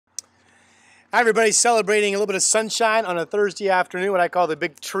Hi, everybody. Celebrating a little bit of sunshine on a Thursday afternoon, what I call the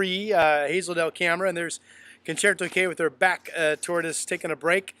big tree, Hazeldale camera. And there's Concerto K with their back toward us taking a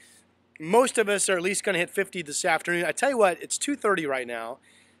break. Most of us are at least going to hit 50 this afternoon. I tell you what, it's 2:30 right now.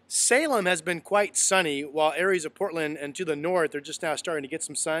 Salem has been quite sunny, while areas of Portland and to the north are just now starting to get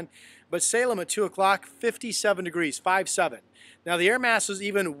some sun. But Salem at 2 o'clock, 57 degrees, 5-7. Now the air mass is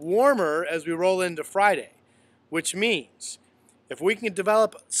even warmer as we roll into Friday, which means if we can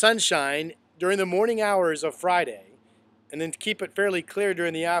develop sunshine during the morning hours of Friday and then keep it fairly clear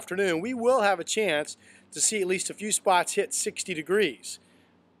during the afternoon, we will have a chance to see at least a few spots hit 60 degrees.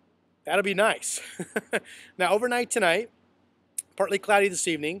 That'll be nice. Now, overnight tonight, partly cloudy this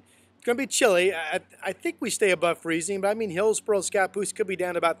evening. It's going to be chilly. I think we stay above freezing, but I mean Hillsboro, Scappoose could be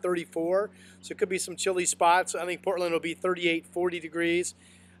down to about 34, so it could be some chilly spots. I think Portland will be 38, 40 degrees.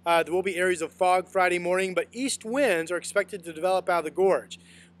 There will be areas of fog Friday morning, but east winds are expected to develop out of the gorge.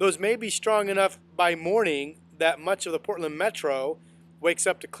 Those may be strong enough by morning that much of the Portland metro wakes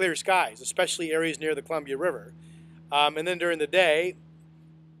up to clear skies, especially areas near the Columbia River. And then during the day,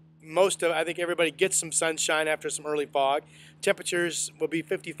 I think everybody gets some sunshine after some early fog. Temperatures will be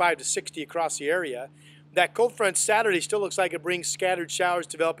 55 to 60 across the area. That cold front Saturday still looks like it brings scattered showers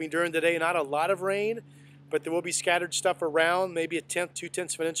developing during the day. Not a lot of rain, but there will be scattered stuff around. Maybe a tenth,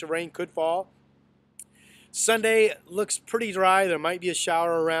 2/10 of an inch of rain could fall. Sunday looks pretty dry. There might be a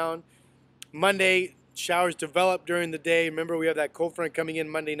shower around. Monday, showers develop during the day. Remember, we have that cold front coming in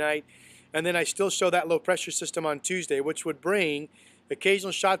Monday night. And then I still show that low pressure system on Tuesday, which would bring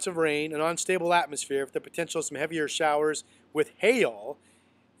occasional shots of rain, an unstable atmosphere with the potential of some heavier showers with hail,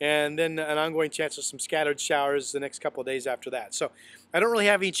 and then an ongoing chance of some scattered showers the next couple of days after that. So I don't really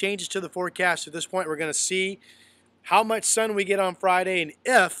have any changes to the forecast at this point. We're going to see how much sun we get on Friday and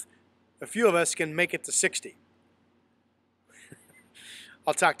if a few of us can make it to 60.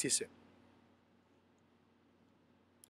 I'll talk to you soon.